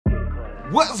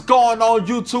What's going on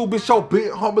YouTube? It's your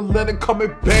big homie Leonard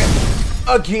coming back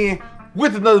again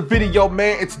with another video,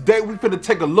 man. And today we finna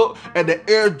take a look at the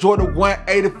Air Jordan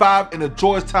 185 in the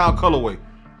Georgetown colorway.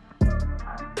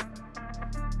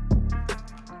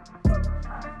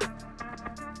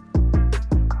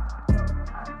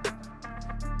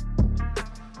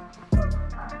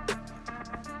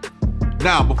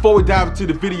 Now, before we dive into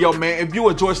the video, man, if you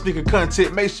enjoy sneaker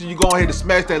content, make sure you go ahead and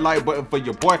smash that like button for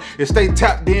your boy and stay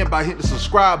tapped in by hitting the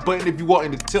subscribe button if you want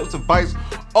any tips, advice,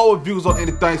 or reviews on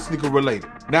anything sneaker related.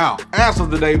 Now, as of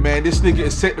today, man, this sneaker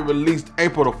is set to release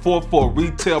April the 4th for a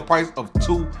retail price of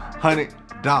 $200.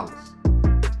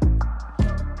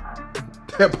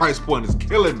 That price point is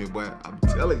killing me, boy. I'm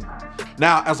telling you.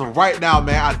 Now, as of right now,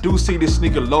 man, I do see this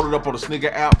sneaker loaded up on the sneaker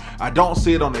app. I don't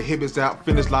see it on the Hibbets app,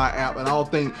 Finish Line app, and I don't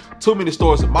think too many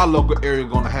stores in my local area are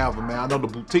gonna have it, man. I know the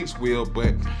boutiques will,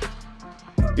 but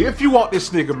if you want this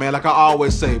sneaker, man, like I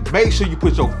always say, make sure you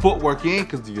put your footwork in,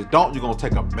 because if you don't, you're gonna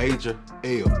take a major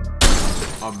L.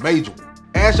 A major one.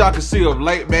 As y'all can see of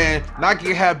late, man,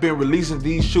 Nike have been releasing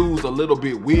these shoes a little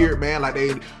bit weird, man. Like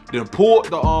they pulled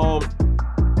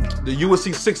the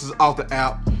USC 6s off the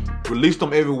app, released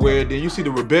them everywhere. Then you see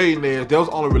the Rebellionaires, they was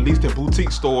only released in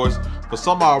boutique stores for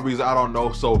some odd reason, I don't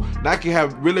know. So Nike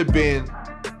have really been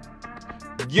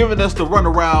giving us the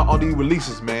runaround on these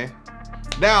releases, man.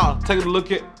 Now, taking a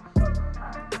look at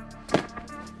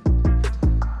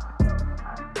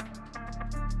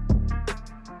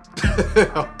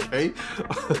okay.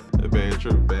 Man,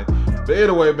 true, man. But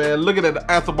anyway, man, looking at the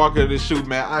aftermarket of this shoe,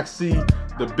 man, I see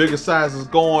the bigger sizes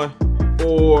going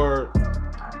for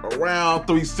around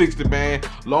 360, man.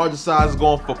 Larger sizes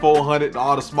going for 400.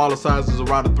 All the smaller sizes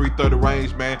around the 330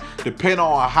 range, man. Depending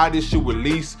on how this shoe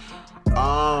release,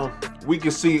 we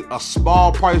can see a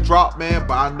small price drop, man,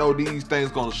 but I know these things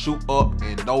gonna shoot up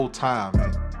in no time,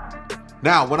 man.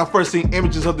 Now, when I first seen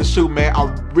images of the shoe, man,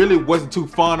 I really wasn't too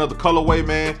fond of the colorway,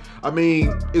 man. I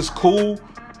mean, it's cool.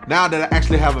 Now that I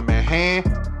actually have them in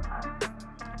hand,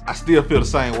 I still feel the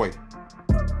same way.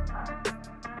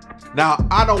 Now,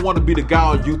 I don't want to be the guy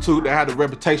on YouTube that had the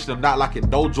reputation of not liking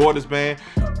no Jordans, man.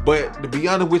 But to be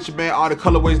honest with you, man, all the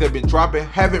colorways that been dropping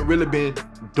haven't really been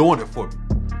doing it for me.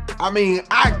 I mean,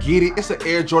 I get it. It's an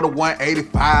Air Jordan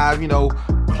 185, you know,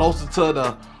 closer to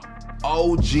the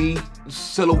OG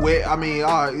silhouette. I mean,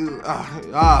 all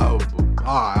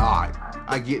right,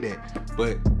 I get that.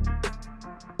 But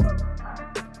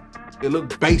it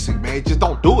look basic, man. It just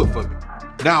don't do it for me.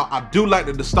 Now, I do like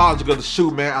the nostalgia of the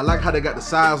shoe, man. I like how they got the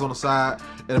size on the side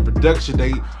and the production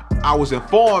date. I was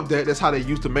informed that that's how they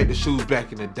used to make the shoes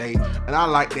back in the day, and I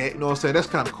like that, you know what I'm saying? That's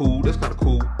kind of cool. That's kind of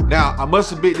cool. Now, I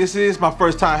must admit, this is my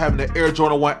first time having the Air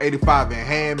Jordan 185 in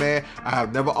hand, man. I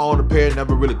have never owned a pair,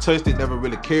 never really touched it, never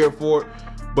really cared for it,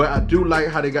 but I do like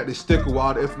how they got this sticker with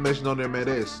all the information on there, man.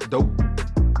 That is dope.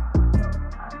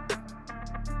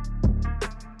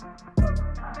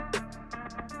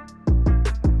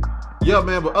 Yeah,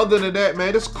 man, but other than that,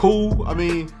 man, it's cool. I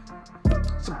mean,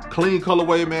 it's a clean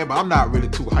colorway, man, but I'm not really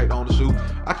too hyped on the shoe.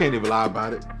 I can't even lie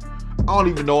about it. I don't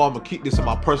even know I'm gonna keep this in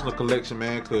my personal collection,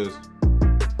 man, because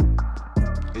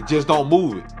it just don't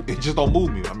move it. It just don't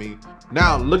move me. I mean,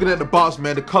 now looking at the box,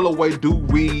 man, the colorway do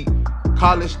read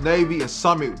college navy and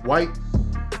summit white.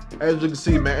 As you can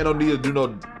see, man, I don't need to do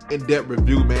no in-depth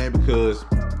review, man, because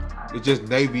it's just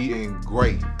navy and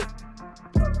gray.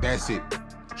 That's it.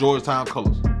 Georgetown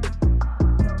colors.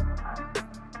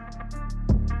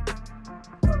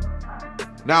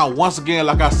 Now, once again,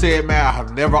 like I said, man, I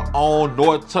have never owned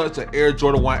nor touched an Air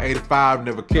Jordan 185,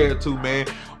 never cared to, man.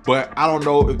 But I don't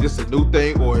know if this is a new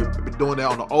thing or if I've been doing that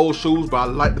on the old shoes, but I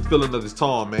like the feeling of this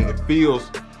tongue, man. It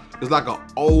feels, it's like an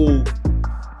old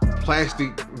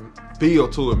plastic feel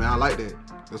to it, man. I like that.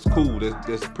 That's cool.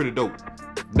 That's pretty dope.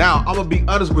 Now, I'm gonna be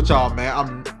honest with y'all,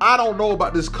 man. I don't know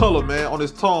about this color, man, on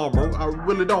this tongue, bro. I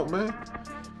really don't, man.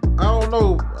 I don't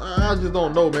know. I just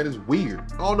don't know, man. It's weird.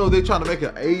 I don't know if they're trying to make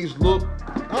an aged look.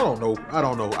 I don't know.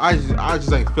 I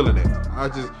just ain't feeling it.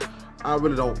 I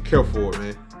really don't care for it,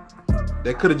 man.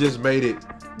 They could have just made it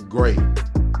gray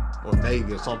or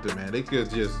navy or something, man. They could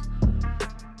just,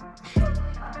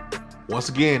 once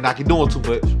again, Nike doing too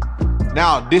much.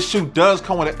 Now, this shoe does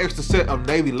come with an extra set of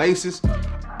navy laces.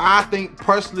 I think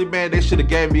personally, man, they should have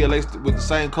gave me a lace with the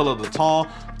same color of the tongue,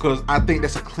 because I think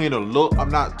that's a cleaner look. I'm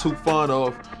not too fond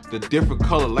of the different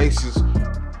color laces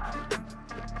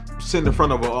sitting in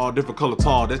front of a different color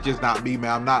tongue. That's just not me,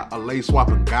 man. I'm not a lace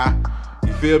swapping guy.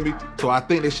 You feel me? So I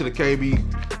think they should have gave me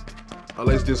a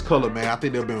lace this color, man. I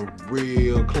think they've been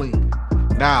real clean.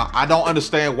 Now, I don't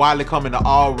understand why they come in the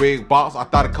all red box. I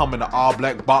thought it come in the all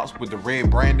black box with the red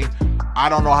branding. I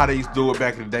don't know how they used to do it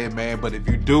back in the day, man, but if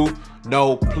you do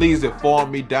know, please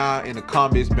inform me down in the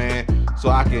comments, man, so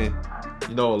I can,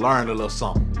 you know, learn a little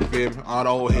something. You feel me? All the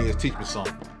old heads teach me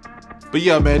something. But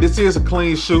yeah, man, this is a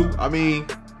clean shoe. I mean,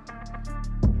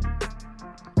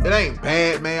 it ain't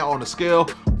bad, man. On the scale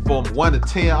from 1 to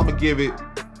 10, I'm gonna give it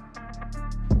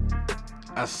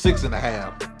a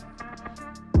 6.5.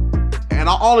 And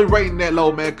I'm only rating that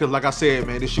low, man, because like I said,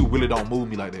 man, this shoe really don't move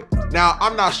me like that. Now,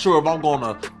 I'm not sure if I'm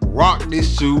gonna rock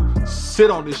this shoe,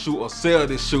 sit on this shoe, or sell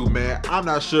this shoe, man. I'm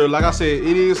not sure. Like I said,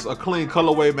 it is a clean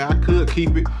colorway, man. I could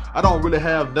keep it. I don't really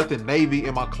have nothing navy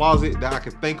in my closet that I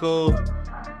can think of,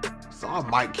 so I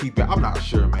might keep it. I'm not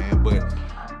sure, man, but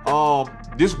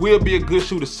this will be a good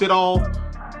shoe to sit on.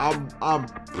 I'm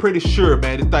pretty sure,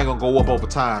 man, this thing gonna go up over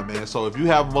time, man. So if you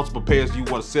have multiple pairs, you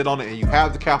want to sit on it, and you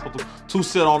have the capital to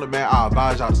sit on it, man, I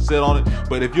advise y'all to sit on it.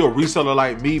 But if you're a reseller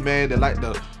like me, man, that like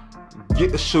to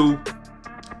get the shoe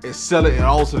and sell it and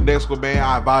on to the next one, man,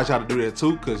 I advise y'all to do that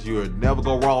too, because you'll never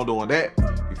go wrong doing that.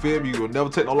 You feel me? You will never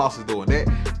take no losses doing that.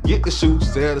 Get the shoe,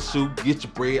 sell the shoe, get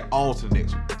your bread, on to the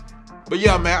next one. But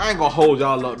yeah, man, I ain't gonna hold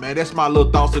y'all up, man. That's my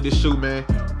little thoughts of this shoe, man.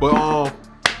 But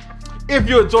if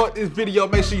you enjoyed this video,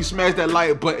 make sure you smash that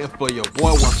like button for your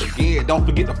boy once again. Don't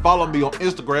forget to follow me on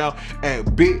Instagram at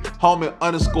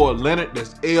bighomie_Leonard.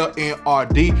 That's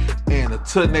LNRD. And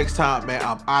until next time, man,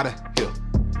 I'm out of here.